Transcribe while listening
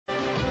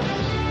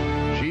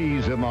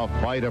She's in the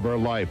fight of her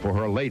life for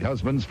her late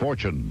husband's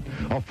fortune.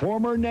 A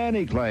former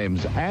nanny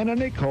claims Anna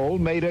Nicole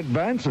made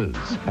advances.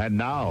 And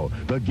now,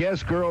 the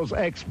guest girl's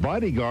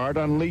ex-bodyguard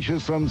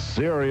unleashes some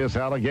serious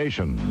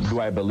allegations. Do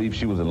I believe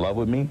she was in love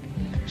with me?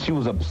 She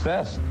was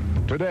obsessed.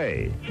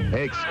 Today,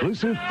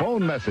 exclusive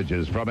phone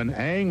messages from an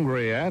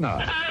angry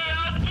Anna.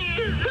 I love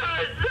you so much.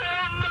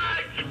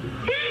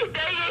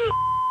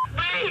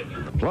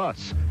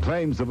 Plus,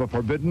 claims of a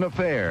forbidden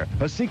affair,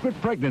 a secret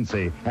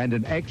pregnancy, and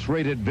an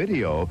X-rated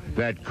video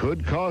that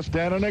could cost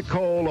Anna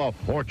Nicole a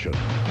fortune.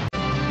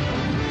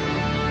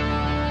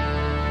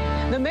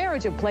 The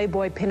marriage of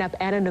Playboy pinup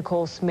Anna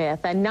Nicole Smith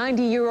and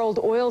 90-year-old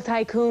oil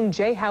tycoon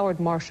J. Howard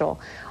Marshall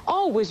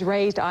always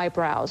raised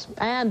eyebrows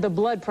and the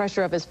blood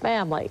pressure of his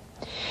family.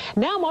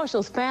 Now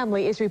Marshall's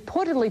family is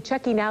reportedly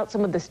checking out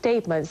some of the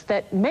statements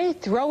that may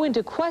throw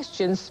into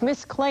question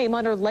Smith's claim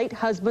on her late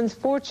husband's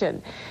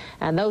fortune.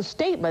 And those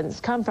statements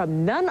come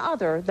from none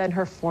other than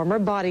her former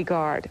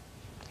bodyguard.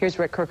 Here's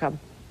Rick Kirkham.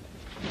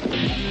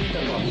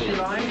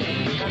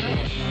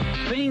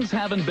 Things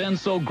haven't been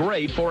so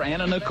great for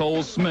Anna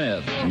Nicole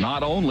Smith.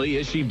 Not only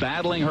is she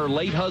battling her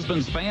late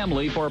husband's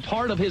family for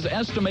part of his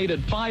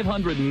estimated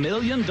 $500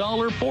 million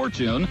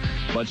fortune,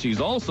 but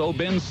she's also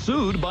been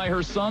sued by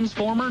her son's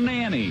former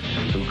nanny,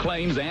 who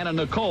claims Anna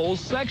Nicole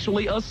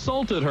sexually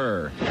assaulted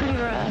her.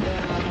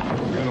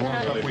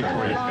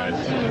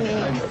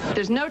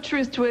 There's no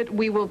truth to it.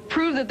 We will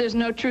prove that there's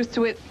no truth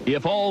to it.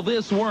 If all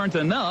this weren't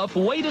enough,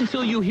 wait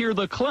until you hear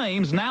the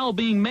claims now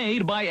being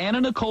made by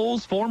Anna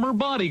Nicole's former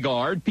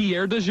bodyguard,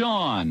 Pierre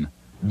DeJean.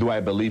 Do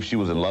I believe she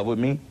was in love with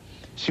me?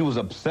 She was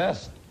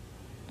obsessed.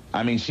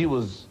 I mean, she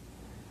was...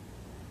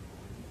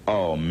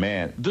 Oh,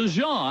 man.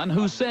 DeJean,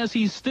 who says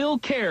he still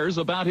cares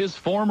about his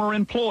former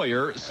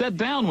employer, sat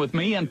down with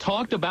me and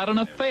talked about an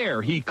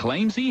affair he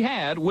claims he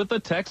had with the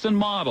Texan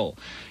model.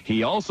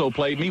 He also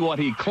played me what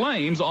he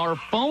claims are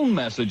phone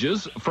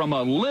messages from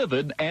a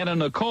livid Anna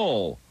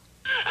Nicole.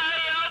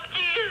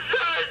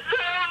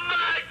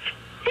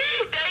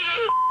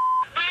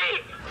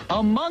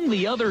 Among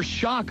the other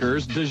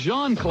shockers,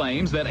 DeJean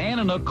claims that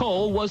Anna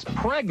Nicole was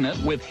pregnant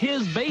with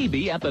his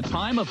baby at the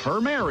time of her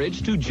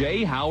marriage to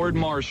J. Howard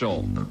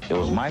Marshall. It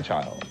was my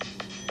child.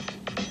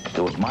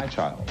 It was my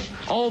child.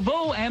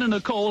 Although Anna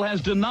Nicole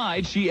has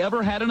denied she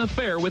ever had an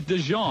affair with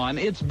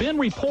DeJean, it's been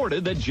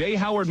reported that J.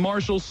 Howard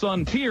Marshall's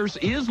son Pierce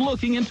is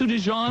looking into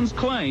DeJean's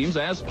claims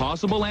as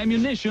possible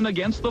ammunition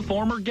against the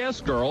former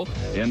guest girl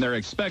in their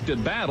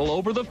expected battle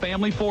over the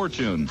family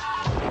fortune.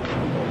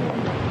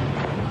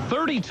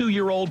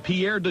 32-year-old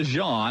Pierre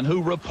DeJean,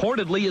 who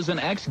reportedly is an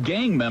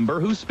ex-gang member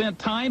who spent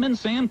time in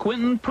San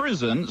Quentin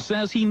prison,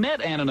 says he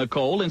met Anna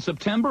Nicole in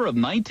September of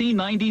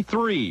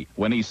 1993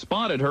 when he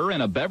spotted her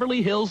in a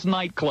Beverly Hills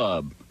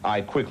nightclub.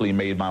 I quickly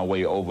made my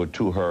way over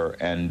to her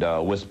and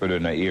whispered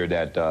in her ear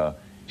that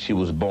she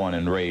was born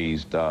and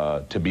raised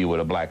to be with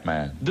a black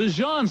man.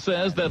 DeJean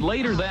says that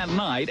later that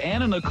night,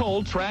 Anna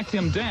Nicole tracked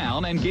him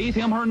down and gave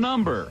him her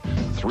number.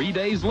 3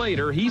 days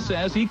later, he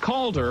says he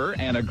called her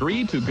and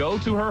agreed to go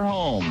to her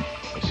home.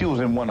 She was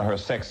in one of her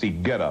sexy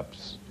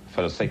get-ups,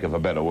 for the sake of a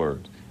better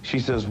word. She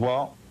says,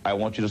 well, I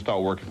want you to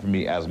start working for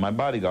me as my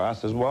bodyguard. I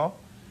says, well,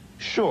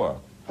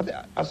 sure.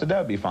 I said,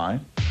 that'd be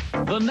fine.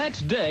 The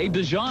next day,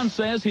 DeJean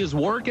says his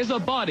work as a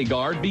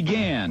bodyguard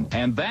began,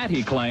 and that,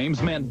 he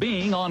claims, meant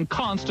being on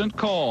constant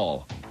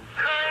call.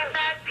 Calling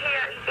back,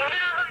 Pierre. You know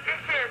who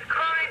this is.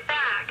 Calling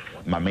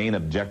back. My main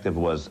objective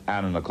was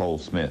Anna Nicole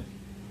Smith,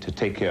 to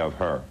take care of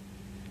her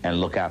and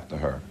look after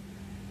her.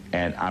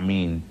 And I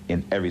mean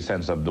in every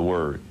sense of the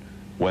word,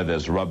 whether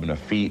it's rubbing her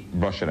feet,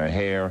 brushing her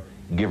hair,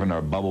 giving her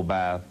a bubble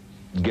bath,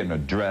 getting her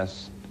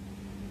dressed,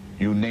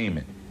 you name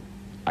it,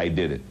 I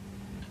did it.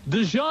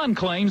 DeJean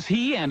claims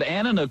he and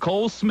Anna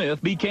Nicole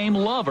Smith became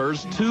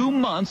lovers 2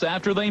 months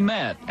after they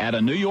met at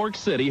a New York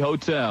City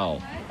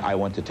hotel. I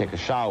went to take a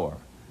shower,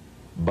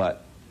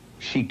 but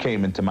she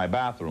came into my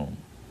bathroom,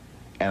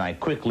 and I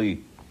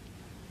quickly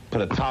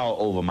put a towel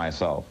over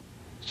myself.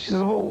 She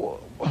says, well,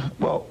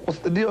 what's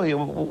the deal here?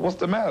 What's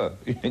the matter?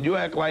 You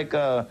act like,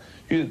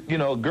 you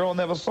know, a girl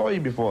never saw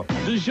you before.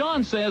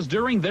 DeJean says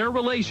during their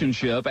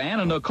relationship,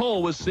 Anna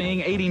Nicole was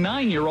seeing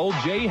 89-year-old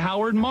J.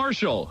 Howard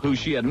Marshall, who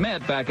she had met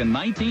back in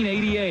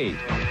 1988.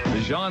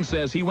 DeJean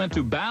says he went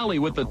to Bali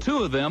with the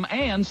two of them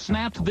and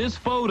snapped this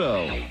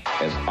photo.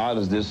 As odd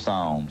as this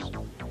sounds,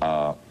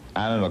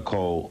 Anna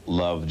Nicole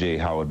loved J.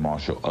 Howard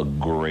Marshall a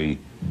great,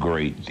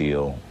 great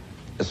deal.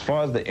 As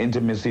far as the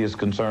intimacy is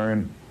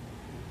concerned,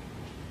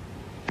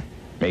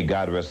 may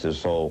God rest his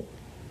soul,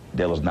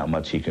 there was not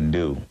much he can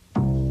do.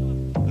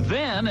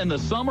 Then, in the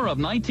summer of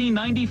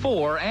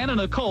 1994, Anna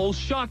Nicole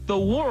shocked the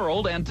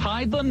world and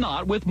tied the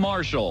knot with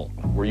Marshall.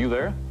 Were you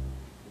there?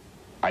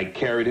 I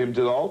carried him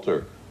to the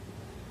altar.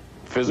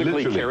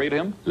 Physically carried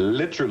him?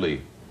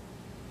 Literally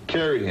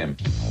carried him.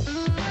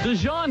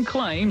 DeJean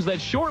claims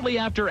that shortly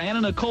after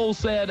Anna Nicole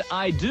said,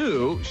 "I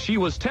do," she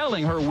was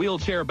telling her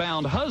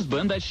wheelchair-bound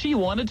husband that she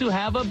wanted to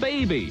have a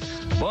baby.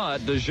 But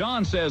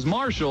DeJean says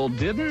Marshall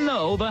didn't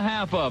know the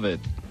half of it.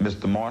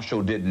 Mr.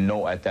 Marshall didn't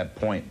know at that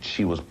point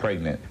she was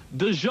pregnant.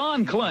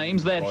 DeJean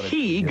claims that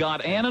he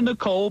got Anna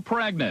Nicole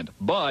pregnant,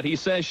 but he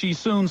says she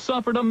soon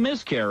suffered a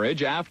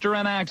miscarriage after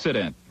an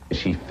accident.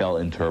 She fell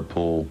into her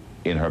pool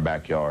in her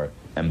backyard,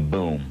 and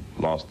boom,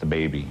 lost the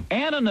baby.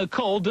 Anna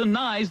Nicole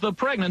denies the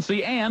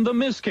pregnancy and the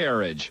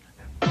miscarriage.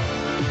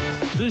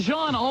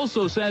 DeJean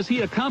also says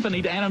he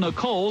accompanied Anna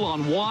Nicole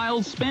on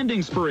wild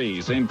spending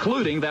sprees,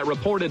 including that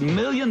reported $1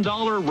 million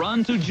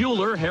run to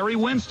jeweler Harry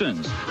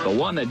Winston's, the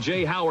one that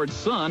Jay Howard's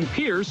son,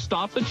 Pierce,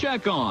 stopped the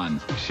check on.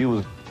 She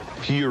was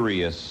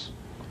furious,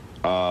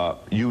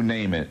 you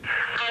name it.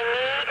 I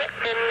need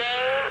the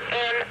name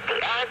and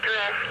the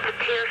address to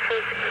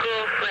Pierce's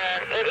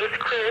girlfriend. It is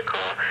critical.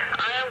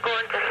 I am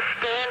going to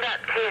stand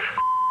up to his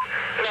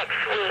next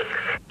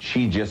week.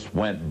 She just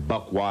went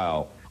buck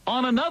wild.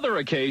 On another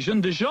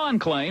occasion, DeJean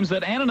claims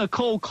that Anna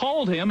Nicole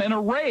called him in a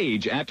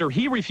rage after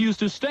he refused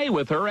to stay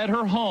with her at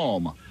her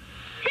home.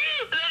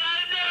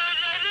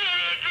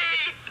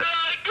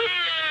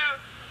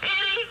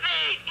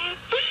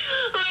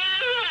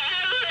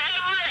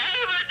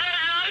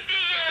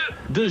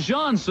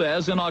 DeJean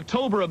says in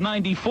October of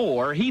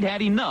 '94, he'd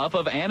had enough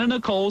of Anna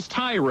Nicole's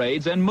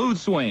tirades and mood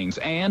swings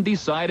and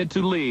decided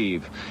to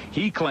leave.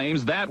 He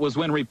claims that was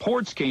when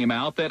reports came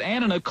out that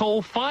Anna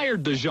Nicole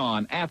fired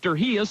DeJean after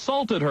he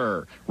assaulted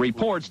her.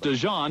 Reports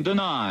DeJean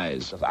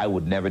denies. I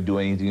would never do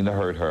anything to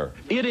hurt her.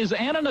 It is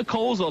Anna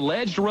Nicole's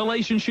alleged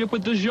relationship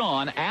with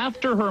DeJean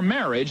after her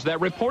marriage that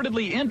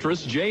reportedly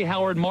interests J.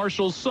 Howard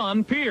Marshall's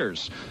son,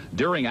 Pierce.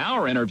 During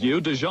our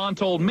interview, DeJean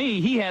told me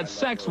he had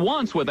sex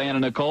once with Anna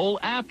Nicole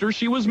after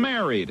she was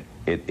married.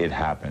 It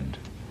happened.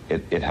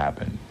 It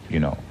happened, you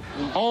know.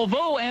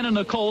 Although Anna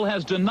Nicole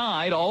has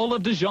denied all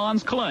of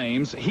DeJean's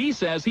claims, he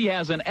says he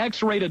has an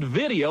X-rated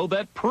video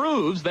that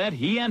proves that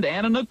he and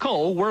Anna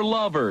Nicole were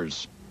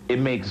lovers. It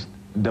makes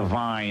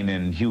Divine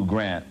and Hugh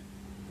Grant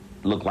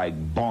look like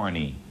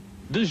Barney.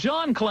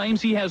 DeJean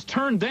claims he has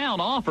turned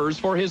down offers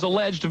for his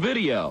alleged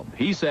video.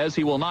 He says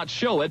he will not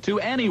show it to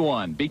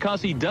anyone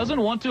because he doesn't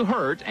want to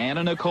hurt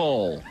Anna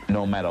Nicole.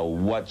 No matter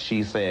what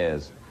she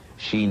says,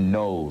 she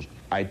knows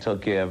I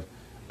took care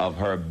of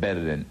her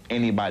better than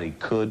anybody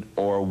could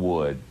or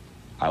would.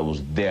 I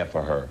was there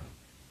for her.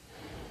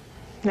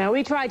 Now,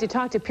 we tried to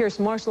talk to Pierce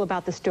Marshall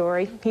about the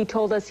story. He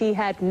told us he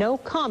had no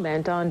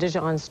comment on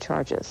DeJean's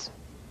charges.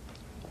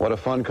 What a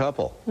fun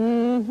couple.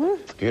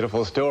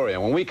 Beautiful story.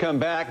 And when we come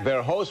back,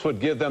 their host would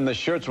give them the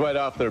shirts right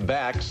off their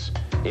backs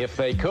if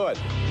they could,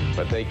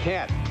 but they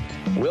can't.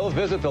 We'll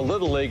visit the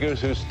Little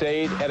Leaguers who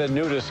stayed at a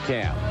nudist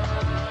camp.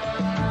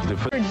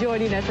 For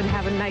joining us, and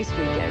have a nice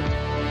weekend.